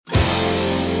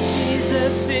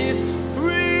Jesus is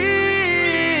real.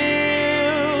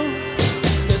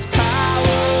 There's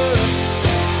power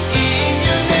in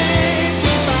your name. We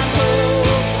find hope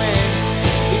when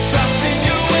we trust in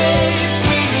your ways.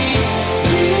 We need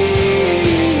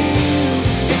real.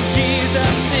 And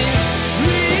Jesus is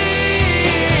real.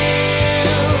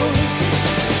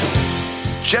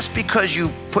 Just because you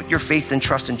put your faith and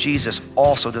trust in Jesus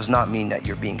also does not mean that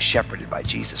you're being shepherded by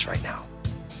Jesus right now.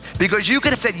 Because you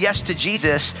could have said yes to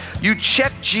Jesus, you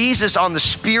check Jesus on the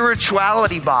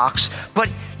spirituality box, but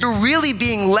you're really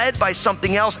being led by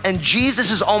something else, and Jesus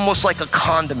is almost like a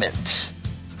condiment.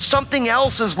 Something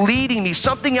else is leading me.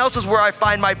 Something else is where I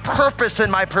find my purpose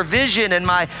and my provision and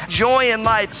my joy in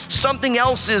life. Something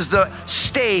else is the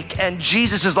steak, and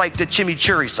Jesus is like the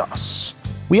chimichurri sauce.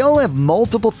 We all have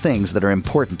multiple things that are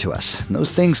important to us, and those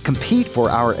things compete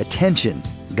for our attention.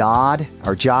 God,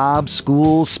 our job,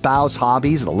 school, spouse,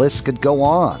 hobbies, the list could go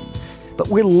on. But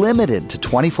we're limited to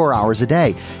 24 hours a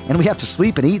day, and we have to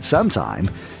sleep and eat sometime.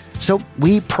 So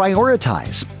we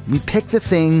prioritize. We pick the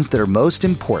things that are most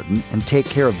important and take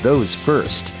care of those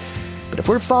first. But if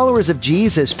we're followers of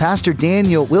Jesus, Pastor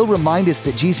Daniel will remind us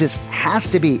that Jesus has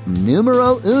to be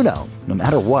numero uno, no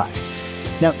matter what.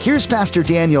 Now, here's Pastor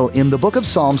Daniel in the book of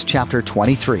Psalms, chapter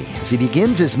 23, as he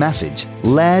begins his message,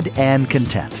 Led and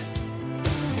Content.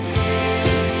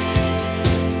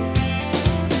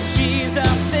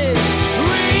 Jesus is real.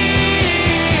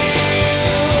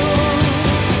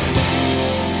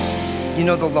 You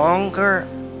know, the longer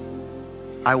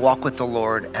I walk with the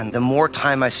Lord and the more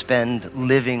time I spend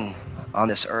living on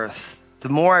this earth, the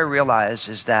more I realize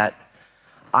is that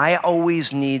I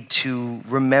always need to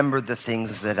remember the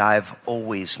things that I've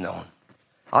always known.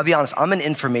 I'll be honest, I'm an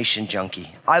information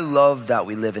junkie. I love that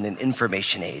we live in an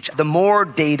information age. The more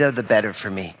data, the better for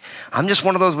me. I'm just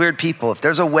one of those weird people. If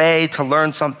there's a way to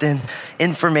learn something,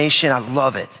 information, I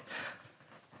love it.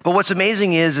 But what's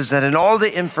amazing is that in all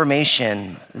the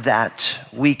information that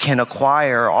we can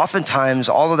acquire, oftentimes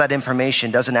all of that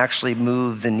information doesn't actually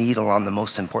move the needle on the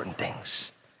most important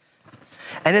things.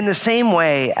 And in the same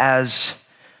way as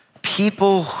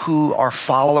people who are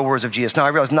followers of Jesus. Now, I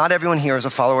realize not everyone here is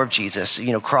a follower of Jesus.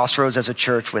 You know, Crossroads as a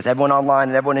church with everyone online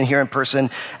and everyone in here in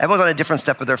person, everyone's on a different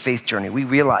step of their faith journey. We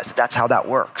realize that that's how that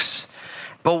works.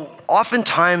 But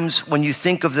oftentimes when you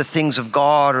think of the things of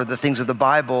God or the things of the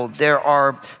Bible, there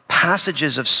are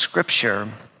passages of scripture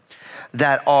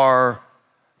that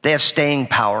they have staying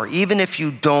power. Even if you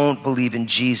don't believe in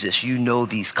Jesus, you know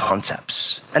these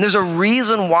concepts. And there's a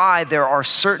reason why there are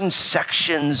certain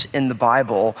sections in the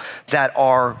Bible that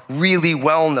are really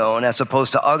well known as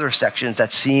opposed to other sections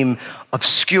that seem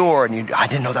obscure and I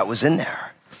didn't know that was in there.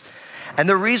 And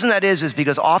the reason that is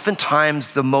because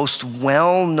oftentimes the most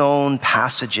well-known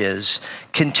passages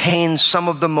contain some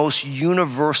of the most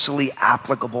universally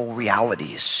applicable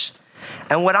realities.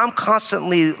 And what I'm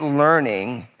constantly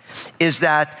learning is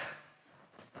that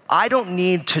I don't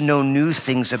need to know new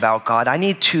things about God. I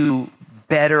need to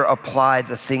better apply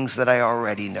the things that I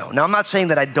already know. Now, I'm not saying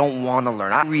that I don't want to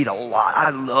learn. I read a lot.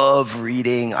 I love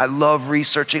reading. I love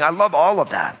researching. I love all of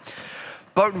that.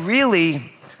 But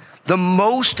really, the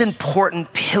most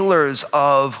important pillars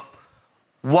of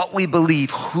what we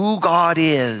believe, who God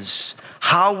is,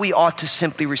 how we ought to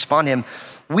simply respond to him,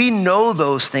 we know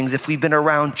those things if we've been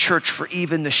around church for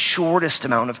even the shortest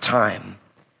amount of time.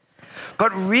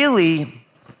 But really,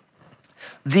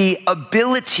 the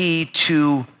ability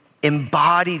to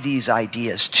embody these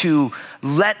ideas, to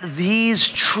let these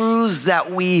truths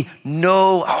that we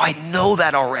know, I know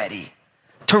that already,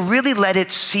 to really let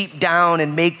it seep down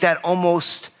and make that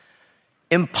almost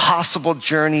impossible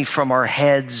journey from our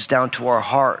heads down to our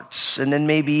hearts, and then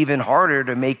maybe even harder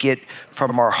to make it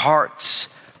from our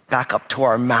hearts back up to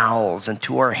our mouths and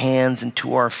to our hands and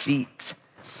to our feet.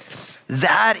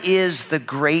 That is the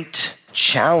great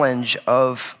challenge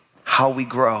of how we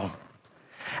grow.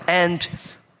 And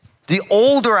the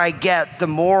older I get, the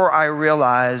more I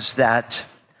realize that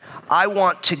I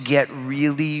want to get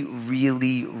really,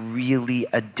 really, really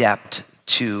adept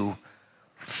to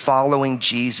following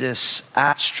Jesus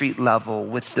at street level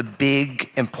with the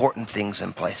big, important things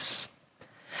in place.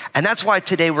 And that's why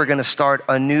today we're going to start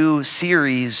a new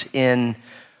series in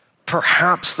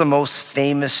perhaps the most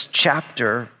famous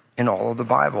chapter in all of the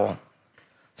Bible,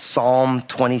 Psalm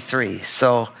 23.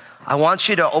 So I want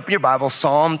you to open your Bible,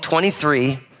 Psalm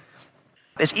 23.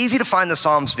 It's easy to find the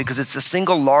Psalms because it's the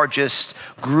single largest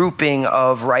grouping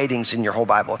of writings in your whole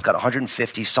Bible. It's got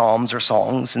 150 Psalms or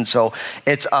songs. And so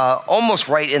it's almost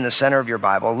right in the center of your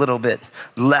Bible, a little bit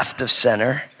left of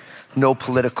center. No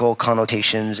political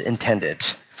connotations intended.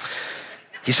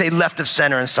 You say left of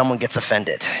center and someone gets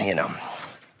offended, you know.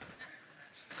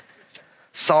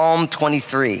 Psalm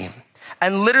 23.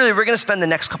 And literally, we're going to spend the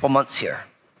next couple months here.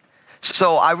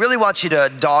 So I really want you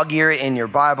to dog ear it in your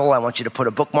Bible. I want you to put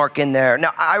a bookmark in there.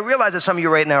 Now, I realize that some of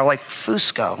you right now are like,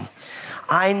 Fusco,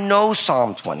 I know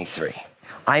Psalm 23.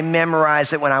 I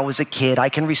memorized it when I was a kid. I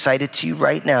can recite it to you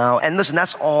right now. And listen,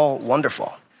 that's all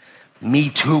wonderful. Me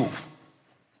too.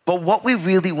 But what we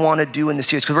really want to do in this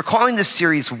series, because we're calling this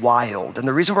series Wild, and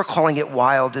the reason we're calling it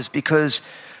Wild is because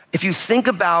if you think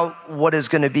about what is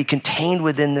going to be contained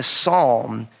within this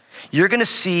psalm, you're going to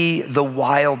see the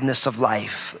wildness of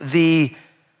life, the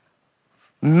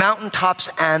mountaintops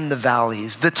and the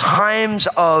valleys, the times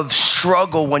of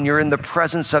struggle when you're in the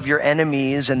presence of your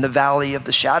enemies in the valley of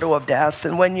the shadow of death,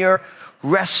 and when you're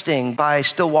resting by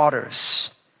still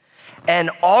waters.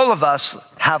 And all of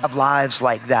us have lives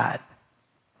like that.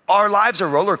 Our lives are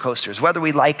roller coasters, whether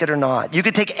we like it or not. You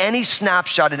could take any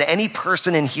snapshot in any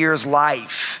person in here's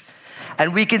life,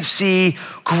 and we can see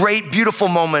great, beautiful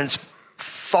moments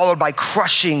followed by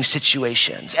crushing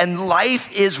situations. And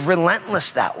life is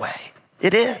relentless that way.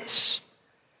 It is.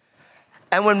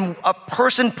 And when a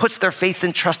person puts their faith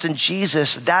and trust in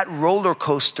Jesus, that roller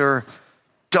coaster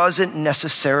doesn't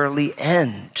necessarily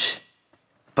end,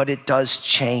 but it does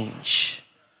change.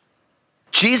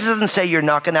 Jesus doesn't say you're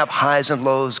not going to have highs and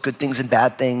lows, good things and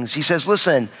bad things. He says,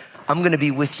 listen, I'm going to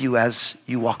be with you as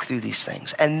you walk through these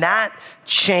things. And that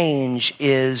change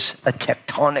is a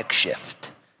tectonic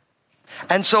shift.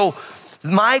 And so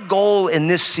my goal in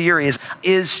this series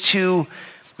is to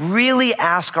really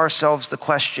ask ourselves the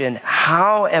question,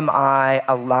 how am I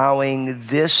allowing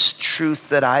this truth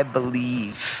that I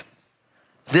believe,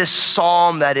 this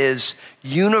psalm that is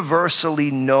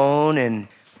universally known and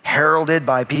heralded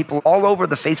by people all over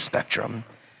the faith spectrum,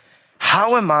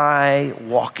 how am I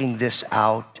walking this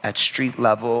out at street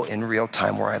level in real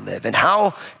time where I live? And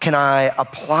how can I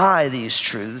apply these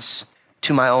truths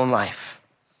to my own life?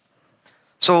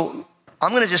 So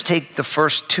I'm going to just take the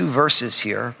first two verses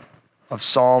here of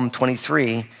Psalm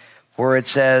 23, where it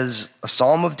says, a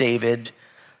psalm of David,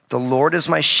 the Lord is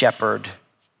my shepherd,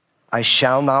 I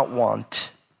shall not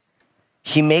want.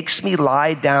 He makes me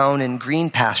lie down in green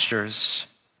pastures.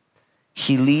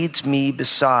 He leads me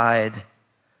beside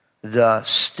the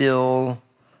still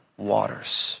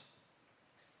waters.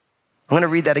 I'm going to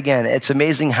read that again. It's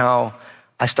amazing how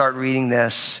I start reading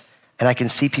this and I can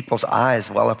see people's eyes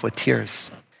well up with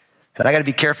tears. And I got to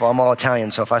be careful. I'm all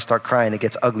Italian, so if I start crying, it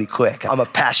gets ugly quick. I'm a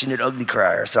passionate, ugly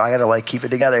crier, so I got to keep it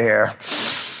together here.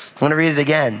 I'm going to read it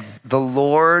again. The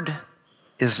Lord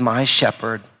is my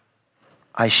shepherd.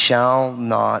 I shall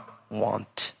not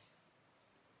want.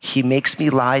 He makes me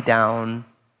lie down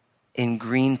in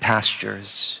green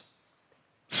pastures.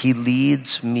 He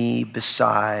leads me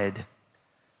beside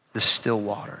the still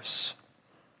waters.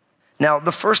 Now,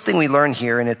 the first thing we learn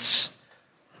here, and it's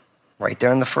right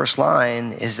there in the first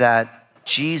line, is that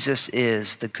Jesus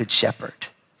is the good shepherd.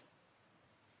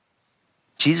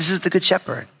 Jesus is the good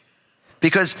shepherd.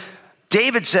 Because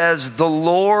David says, the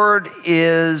Lord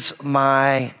is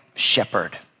my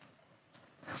shepherd.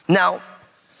 Now,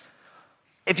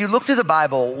 if you look through the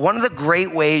Bible, one of the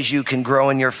great ways you can grow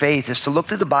in your faith is to look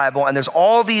through the Bible, and there's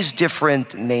all these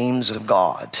different names of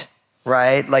God,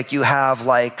 right? Like you have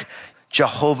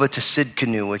Jehovah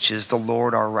Tsidkenu, which is the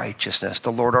Lord our righteousness,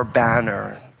 the Lord our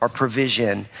banner, our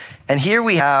provision. And here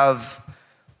we have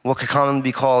what could commonly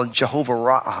be called Jehovah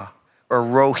Ra'ah, or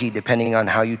Rohi, depending on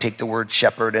how you take the word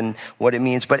shepherd and what it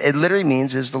means. But it literally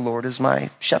means is the Lord is my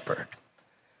shepherd.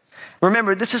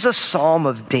 Remember, this is a psalm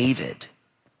of David.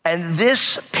 And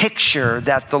this picture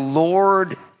that the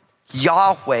Lord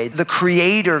Yahweh, the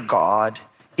creator God,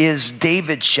 is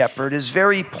David's shepherd is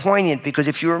very poignant, because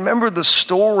if you remember the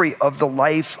story of the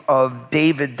life of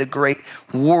David, the great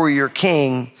warrior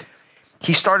king,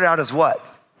 he started out as what?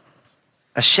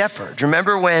 A shepherd.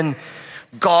 Remember when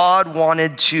God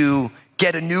wanted to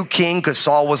get a new king because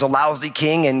Saul was a lousy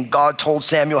king, and God told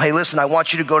Samuel, hey, listen, I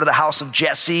want you to go to the house of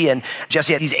Jesse. And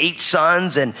Jesse had these 8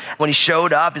 sons, and when he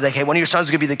showed up, he's like, hey, one of your sons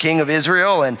is going to be the king of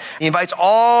Israel. And he invites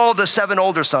all the 7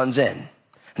 older sons in. And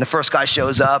the first guy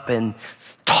shows up, and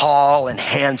tall and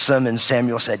handsome, and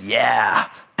Samuel said, yeah,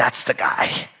 that's the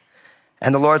guy.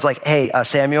 And the Lord's like, hey,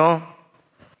 Samuel,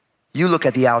 you look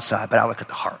at the outside, but I look at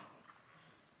the heart.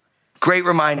 Great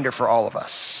reminder for all of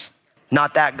us.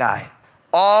 Not that guy.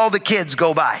 All the kids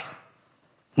go by.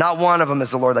 Not one of them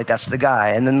is the Lord, that's the guy.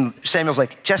 And then Samuel's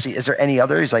like, Jesse, is there any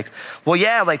other? He's like, well,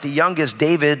 yeah, the youngest,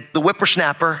 David, the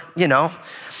whippersnapper,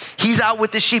 he's out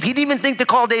with the sheep. He didn't even think to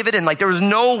call David in. There was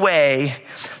no way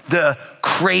the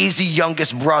crazy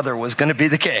youngest brother was going to be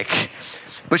the king.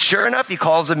 But sure enough, he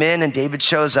calls him in, and David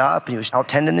shows up, and he was out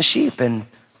tending the sheep. And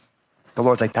the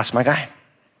Lord's like, that's my guy.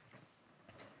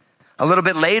 A little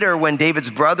bit later, when David's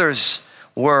brothers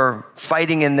were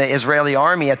fighting in the Israeli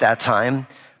army at that time,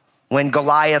 when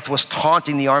Goliath was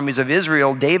taunting the armies of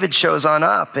Israel, David shows on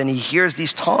up and he hears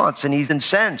these taunts and he's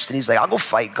incensed and he's like, I'll go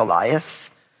fight Goliath.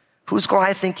 Who's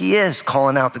Goliath think he is?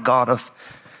 Calling out the God of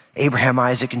Abraham,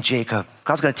 Isaac, and Jacob.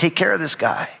 God's going to take care of this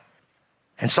guy.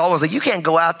 And Saul was like, you can't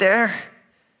go out there.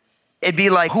 It'd be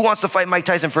like, who wants to fight Mike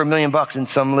Tyson for $1 million? And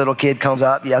some little kid comes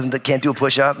up, can't do a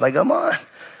push-up. Like, come on.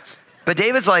 But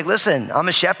David's like, listen, I'm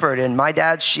a shepherd and my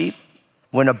dad's sheep.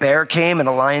 When a bear came and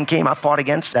a lion came, I fought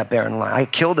against that bear and lion. I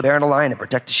killed the bear and the lion to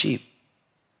protect the sheep.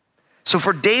 So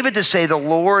for David to say, the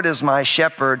Lord is my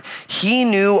shepherd, he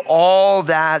knew all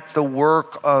that the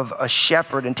work of a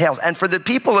shepherd entails. And for the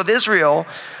people of Israel,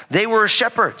 they were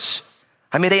shepherds.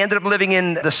 I mean, they ended up living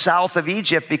in the south of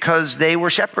Egypt because they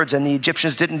were shepherds and the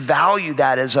Egyptians didn't value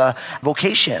that as a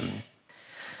vocation.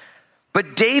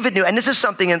 But David knew, and this is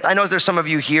something, and I know there's some of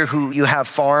you here who you have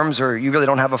farms or you really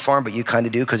don't have a farm, but you kind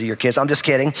of do because of your kids. I'm just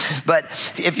kidding. But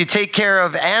if you take care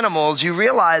of animals, you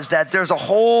realize that there's a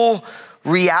whole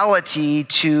reality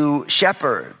to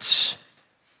shepherds.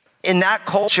 In that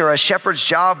culture, a shepherd's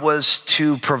job was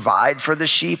to provide for the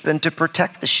sheep and to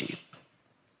protect the sheep.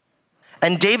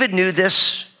 And David knew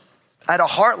this at a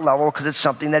heart level because it's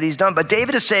something that he's done. But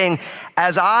David is saying,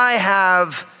 as I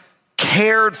have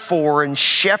cared for and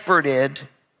shepherded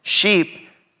sheep,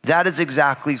 that is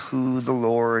exactly who the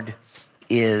Lord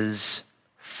is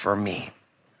for me.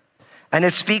 And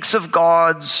it speaks of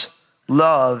God's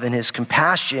love and his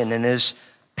compassion and his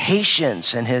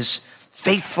patience and his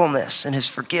faithfulness and his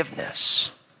forgiveness.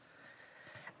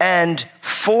 And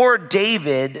for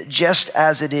David, just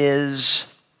as it is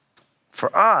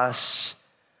for us,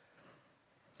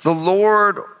 the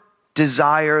Lord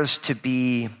desires to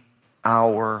be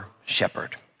our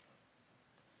shepherd.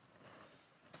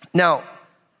 Now,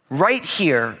 right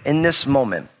here in this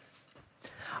moment,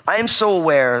 I am so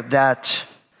aware that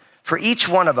for each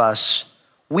one of us,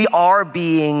 we are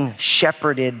being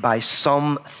shepherded by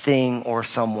something or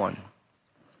someone.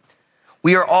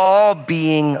 We are all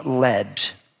being led.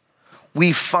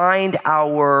 We find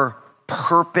our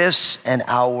purpose and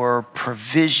our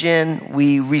provision.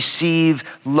 We receive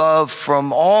love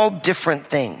from all different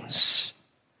things.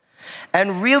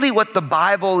 And really what the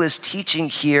Bible is teaching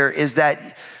here is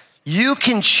that you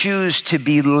can choose to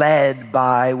be led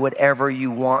by whatever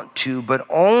you want to, but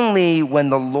only when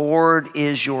the Lord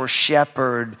is your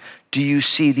shepherd do you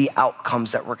see the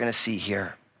outcomes that we're going to see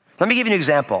here. Let me give you an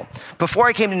example. Before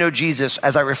I came to know Jesus,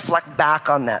 as I reflect back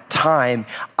on that time,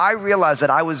 I realized that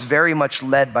I was very much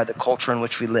led by the culture in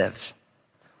which we lived.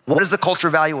 What is the culture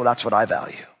value? Well, that's what I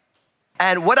value.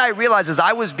 And what I realized is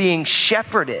I was being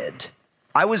shepherded.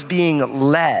 I was being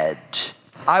led.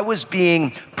 I was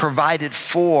being provided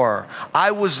for.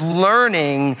 I was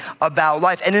learning about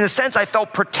life. And in a sense, I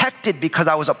felt protected because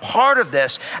I was a part of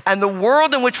this. And the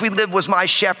world in which we lived was my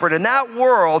shepherd. And that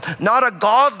world, not a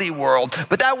godly world,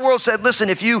 but that world said, listen,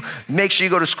 if you make sure you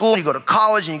go to school, you go to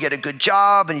college, and you get a good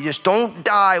job, and you just don't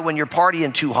die when you're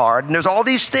partying too hard. And there's all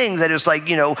these things that it's like,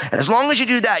 and as long as you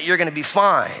do that, you're going to be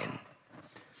fine.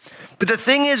 But the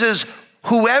thing is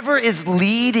whoever is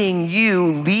leading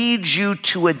you leads you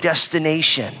to a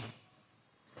destination.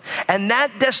 And that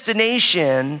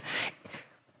destination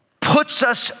puts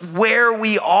us where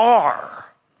we are.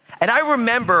 And I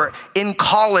remember in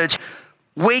college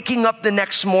waking up the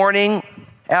next morning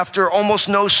after almost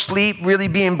no sleep, really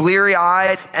being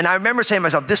bleary-eyed. And I remember saying to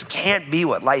myself, this can't be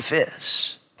what life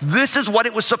is. This is what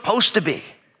it was supposed to be.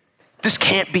 This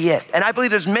can't be it. And I believe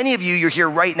there's many of you, you're here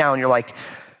right now and you're like,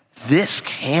 this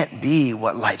can't be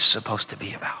what life's supposed to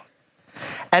be about.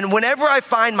 And whenever I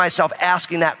find myself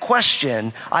asking that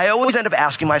question, I always end up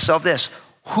asking myself this: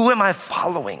 who am I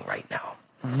following right now?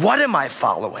 What am I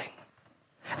following?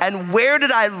 And where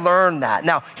did I learn that?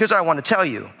 Now, here's what I want to tell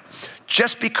you.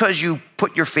 Just because you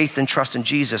put your faith and trust in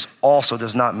Jesus also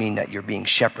does not mean that you're being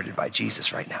shepherded by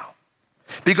Jesus right now.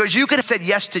 Because you could have said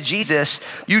yes to Jesus,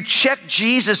 you check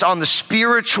Jesus on the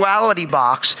spirituality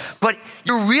box, but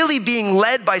you're really being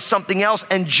led by something else,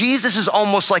 and Jesus is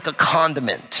almost like a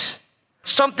condiment.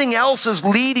 Something else is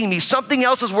leading me. Something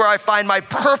else is where I find my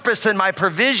purpose and my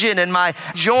provision and my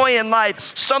joy in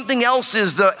life. Something else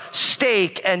is the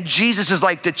steak, and Jesus is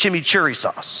like the chimichurri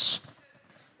sauce.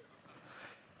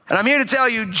 And I'm here to tell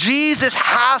you, Jesus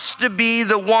has to be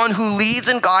the one who leads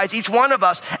and guides each one of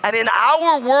us. And in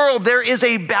our world, there is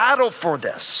a battle for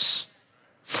this.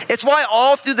 It's why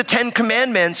all through the 10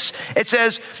 Commandments, it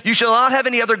says, you shall not have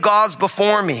any other gods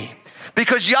before me.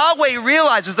 Because Yahweh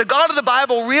realizes, the God of the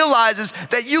Bible realizes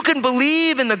that you can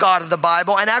believe in the God of the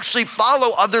Bible and actually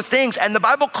follow other things. And the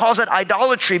Bible calls it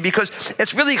idolatry because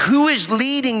it's really who is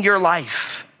leading your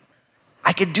life.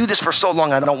 I could do this for so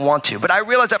long, I don't want to. But I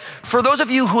realize that for those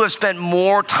of you who have spent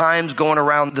more times going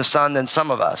around the sun than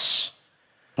some of us,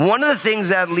 one of the things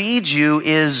that leads you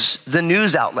is the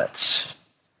news outlets.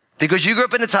 Because you grew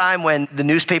up in a time when the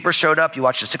newspaper showed up, you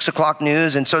watched the 6 o'clock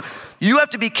news, and so you have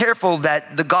to be careful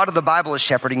that the God of the Bible is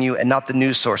shepherding you and not the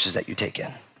news sources that you take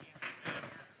in.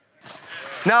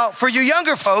 Now, for you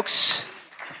younger folks,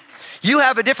 you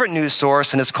have a different news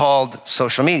source, and it's called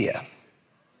social media.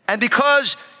 And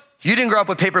because you didn't grow up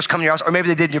with papers coming to your house, or maybe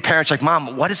they did, and your parents like,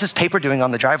 Mom, what is this paper doing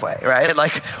on the driveway, right?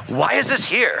 Like, why is this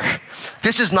here?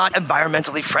 This is not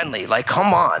environmentally friendly. Like,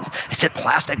 come on, it's a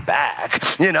plastic bag,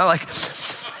 like.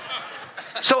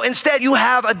 So instead, you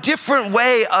have a different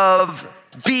way of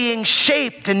being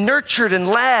shaped and nurtured and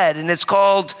led, and it's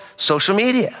called social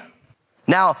media.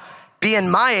 Now, being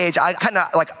my age, I kind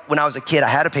of, like when I was a kid, I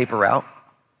had a paper route,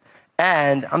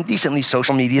 and I'm decently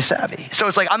social media savvy. So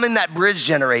it's like I'm in that bridge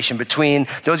generation between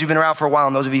those who've been around for a while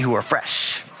and those of you who are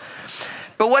fresh.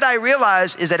 But what I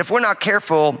realized is that if we're not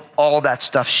careful, all that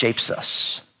stuff shapes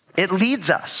us. It leads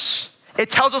us. It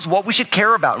tells us what we should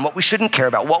care about and what we shouldn't care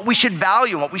about, what we should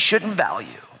value and what we shouldn't value,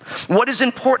 what is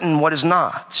important and what is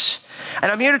not.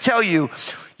 And I'm here to tell you,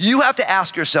 you have to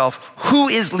ask yourself, who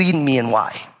is leading me and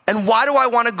why? And why do I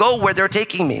want to go where they're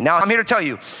taking me? Now, I'm here to tell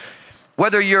you,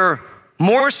 whether you're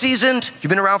more seasoned, you've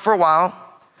been around for a while,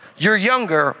 you're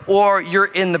younger, or you're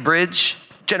in the bridge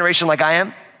generation like I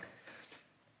am,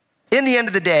 in the end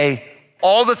of the day,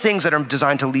 all the things that are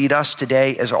designed to lead us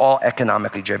today is all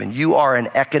economically driven. You are an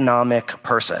economic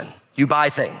person. You buy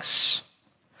things.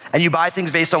 And you buy things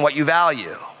based on what you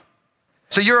value.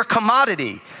 So you're a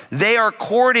commodity. They are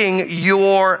courting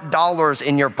your dollars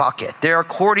in your pocket. They are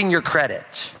courting your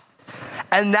credit.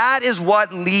 And that is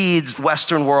what leads the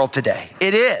Western world today.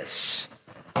 It is.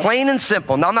 Plain and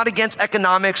simple. Now, I'm not against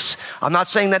economics. I'm not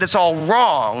saying that it's all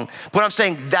wrong, but I'm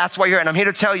saying that's why you're here. And I'm here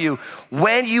to tell you,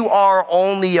 when you are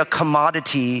only a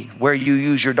commodity where you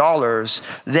use your dollars,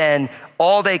 then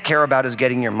all they care about is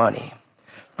getting your money.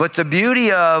 But the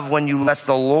beauty of when you let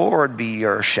the Lord be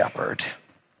your shepherd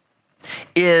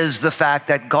is the fact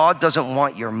that God doesn't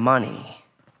want your money.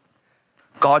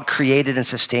 God created and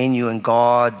sustained you, and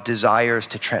God desires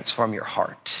to transform your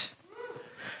heart.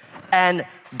 And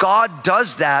God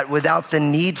does that without the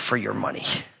need for your money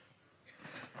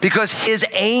because his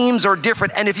aims are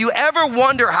different. And if you ever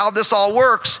wonder how this all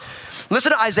works,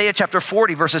 listen to Isaiah chapter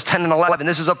 40, verses 10 and 11.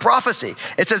 This is a prophecy.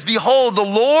 It says, behold, the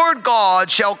Lord God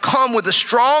shall come with a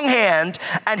strong hand,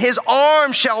 and his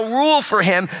arm shall rule for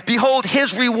him. Behold,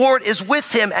 his reward is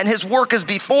with him, and his work is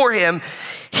before him.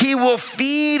 He will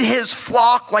feed his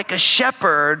flock like a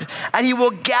shepherd, and he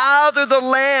will gather the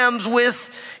lambs with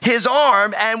his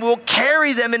arm and will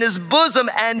carry them in his bosom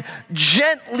and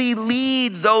gently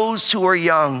lead those who are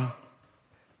young.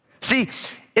 See,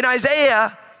 in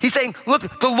Isaiah, he's saying, look,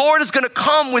 the Lord is going to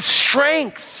come with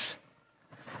strength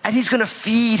and he's going to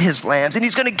feed his lambs and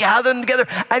he's going to gather them together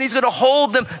and he's going to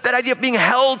hold them. That idea of being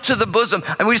held to the bosom.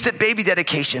 And we just did baby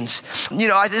dedications.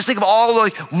 I just think of all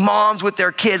the moms with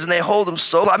their kids and they hold them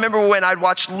so. I remember when I'd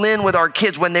watch Lynn with our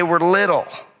kids when they were little.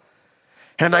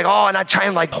 And I'm like, and I try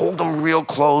and hold them real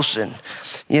close and,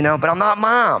 but I'm not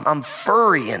Mom. I'm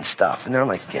furry and stuff. And they're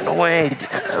like, get away.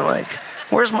 I'm like,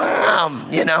 where's Mom?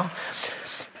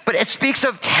 But it speaks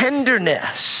of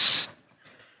tenderness.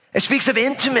 It speaks of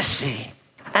intimacy.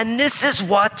 And this is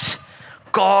what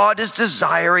God is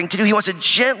desiring to do. He wants to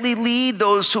gently lead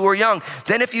those who are young.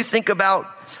 Then if you think about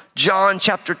John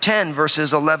chapter 10,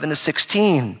 verses 11 to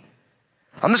 16,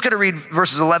 I'm just going to read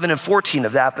verses 11 and 14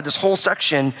 of that, but this whole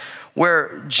section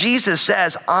where Jesus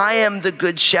says, I am the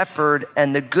good shepherd,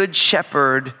 and the good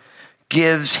shepherd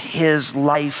gives his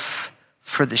life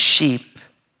for the sheep.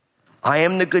 I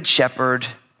am the good shepherd.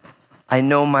 I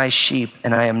know my sheep,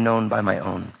 and I am known by my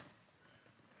own.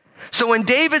 So when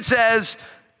David says,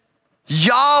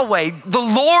 Yahweh, the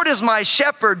Lord is my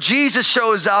shepherd, Jesus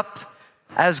shows up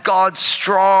as God's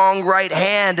strong right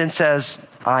hand and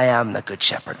says, I am the good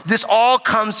shepherd. This all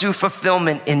comes through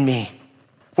fulfillment in me.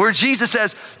 Where Jesus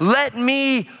says, let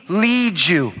me lead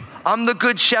you. I'm the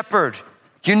good shepherd.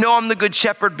 You know I'm the good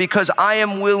shepherd because I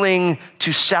am willing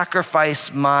to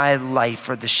sacrifice my life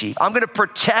for the sheep. I'm going to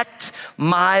protect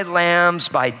my lambs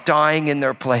by dying in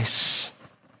their place.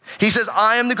 He says,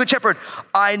 I am the good shepherd.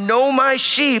 I know my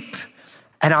sheep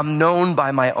and I'm known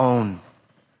by my own.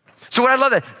 So what I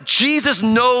love that Jesus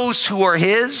knows who are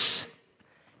his,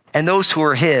 and those who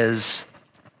are his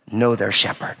know their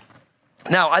shepherd.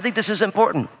 Now, I think this is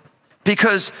important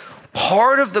Because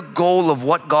part of the goal of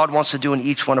what God wants to do in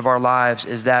each one of our lives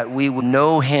is that we will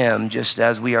know him just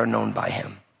as we are known by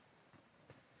him.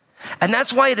 And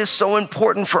that's why it is so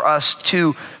important for us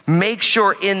to make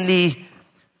sure in the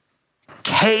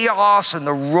chaos and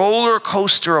the roller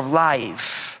coaster of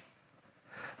life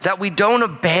that we don't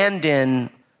abandon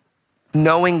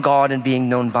knowing God and being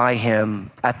known by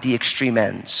him at the extreme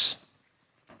ends.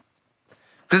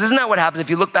 Because isn't that what happens if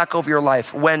you look back over your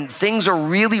life? When things are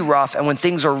really rough and when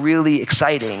things are really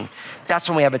exciting, that's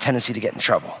when we have a tendency to get in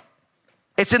trouble.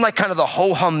 It's in like kind of the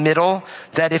ho-hum middle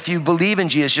that if you believe in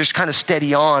Jesus, you're just kind of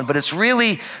steady on, but it's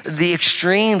really the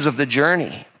extremes of the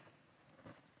journey.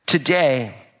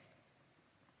 Today,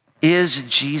 is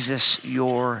Jesus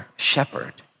your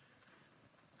shepherd?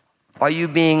 Are you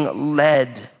being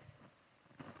led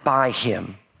by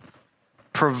him,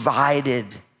 provided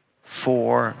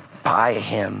for by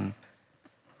him,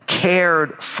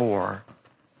 cared for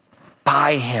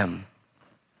by him?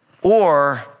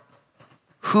 Or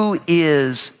who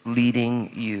is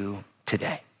leading you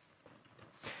today?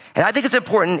 And I think it's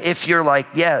important if you're like,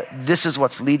 yeah, this is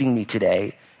what's leading me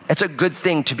today. It's a good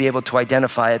thing to be able to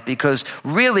identify it, because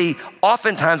really,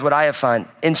 oftentimes what I have found,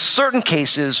 in certain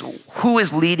cases, who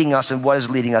is leading us and what is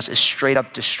leading us is straight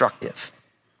up destructive.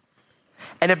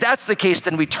 And if that's the case,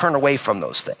 then we turn away from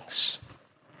those things.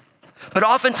 But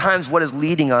oftentimes what is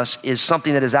leading us is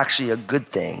something that is actually a good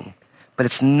thing, but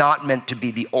it's not meant to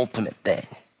be the ultimate thing.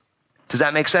 Does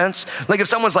that make sense? Like if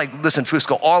someone's like, listen,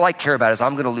 Fusco, all I care about is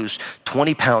I'm gonna lose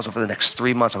 20 pounds over the next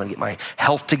 3 months. I'm gonna get my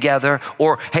health together.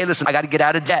 Or, hey, listen, I gotta get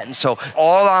out of debt. And so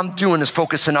all I'm doing is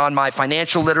focusing on my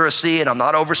financial literacy and I'm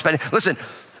not overspending. Listen,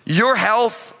 your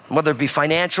health, whether it be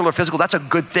financial or physical, that's a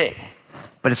good thing,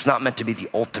 but it's not meant to be the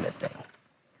ultimate thing.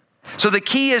 So the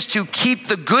key is to keep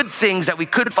the good things that we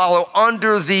could follow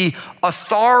under the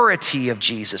authority of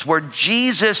Jesus, where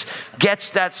Jesus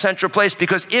gets that central place.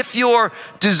 Because if your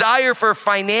desire for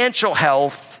financial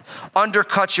health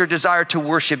undercuts your desire to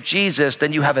worship Jesus,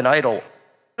 then you have an idol.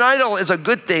 An idol is a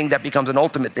good thing that becomes an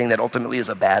ultimate thing that ultimately is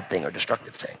a bad thing or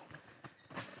destructive thing.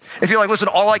 If you're like, listen,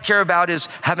 all I care about is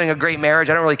having a great marriage,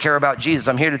 I don't really care about Jesus,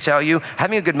 I'm here to tell you,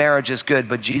 having a good marriage is good,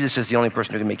 but Jesus is the only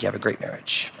person who can make you have a great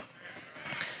marriage.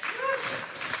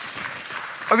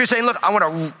 Or if you're saying, look, I want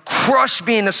to crush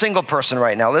being a single person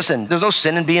right now. Listen, there's no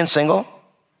sin in being single.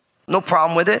 No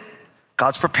problem with it.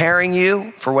 God's preparing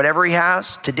you for whatever he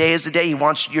has. Today is the day he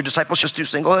wants your discipleship through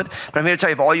singlehood. But I'm here to tell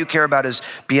you, if all you care about is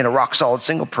being a rock solid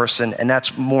single person, and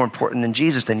that's more important than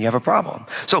Jesus, then you have a problem.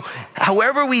 So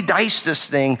however we dice this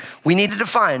thing, we need to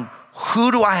define,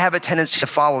 who do I have a tendency to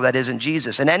follow that isn't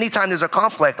Jesus? And anytime there's a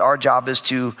conflict, our job is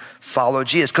to follow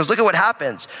Jesus. Because look at what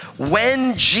happens.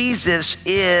 When Jesus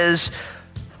is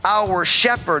our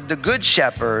shepherd, the good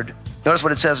shepherd, notice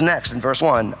what it says next in verse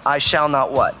 1. I shall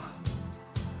not what?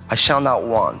 I shall not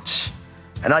want.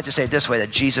 And I like to say it this way,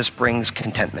 that Jesus brings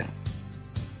contentment.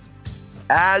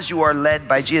 As you are led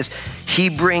by Jesus, he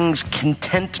brings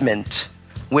contentment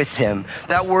with him.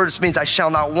 That word means I shall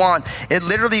not want. It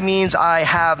literally means I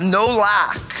have no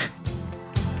lack.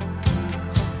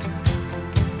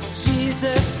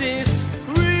 Jesus is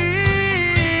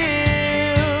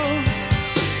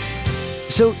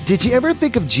So, did you ever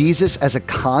think of Jesus as a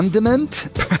condiment?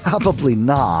 Probably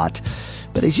not.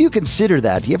 But as you consider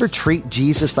that, do you ever treat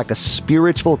Jesus like a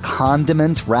spiritual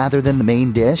condiment rather than the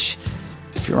main dish?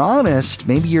 If you're honest,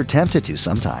 maybe you're tempted to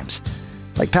sometimes.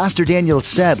 Like Pastor Daniel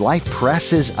said, life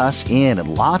presses us in and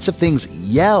lots of things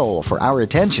yell for our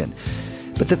attention.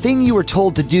 But the thing you were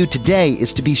told to do today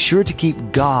is to be sure to keep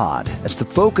God as the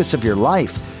focus of your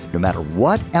life, no matter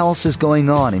what else is going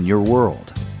on in your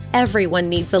world. Everyone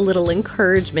needs a little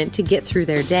encouragement to get through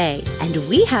their day, and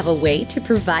we have a way to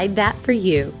provide that for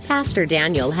you. Pastor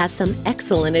Daniel has some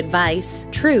excellent advice,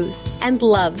 truth, and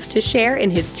love to share in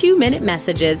his 2-minute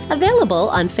messages available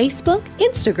on Facebook,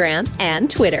 Instagram, and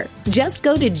Twitter. Just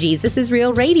go to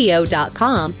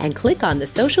JesusIsRealRadio.com and click on the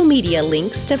social media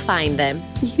links to find them.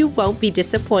 You won't be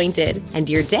disappointed, and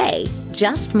your day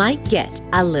just might get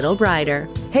a little brighter.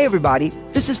 Hey everybody,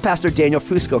 this is Pastor Daniel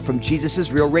Fusco from Jesus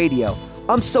is Real Radio.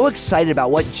 I'm so excited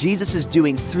about what Jesus is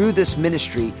doing through this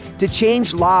ministry to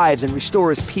change lives and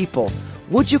restore his people.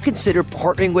 Would you consider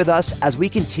partnering with us as we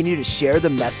continue to share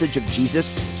the message of Jesus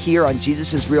here on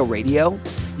Jesus is Real Radio?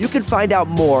 You can find out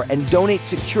more and donate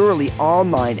securely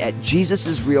online at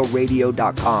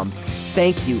JesusIsRealRadio.com.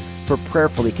 Thank you for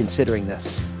prayerfully considering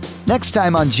this. Next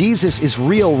time on Jesus is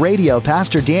Real Radio,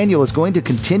 Pastor Daniel is going to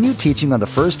continue teaching on the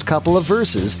first couple of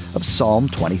verses of Psalm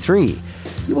 23.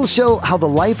 He will show how the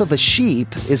life of a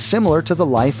sheep is similar to the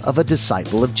life of a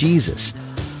disciple of Jesus.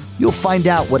 You'll find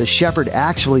out what a shepherd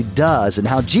actually does and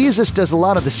how Jesus does a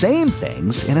lot of the same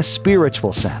things in a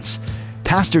spiritual sense.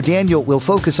 Pastor Daniel will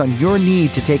focus on your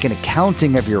need to take an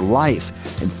accounting of your life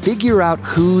and figure out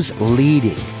who's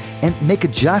leading and make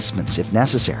adjustments if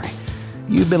necessary.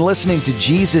 You've been listening to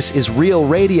Jesus is Real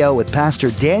Radio with Pastor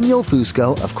Daniel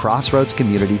Fusco of Crossroads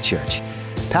Community Church.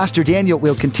 Pastor Daniel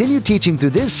will continue teaching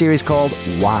through this series called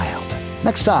Wild.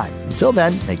 Next time. Until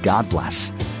then, may God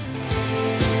bless.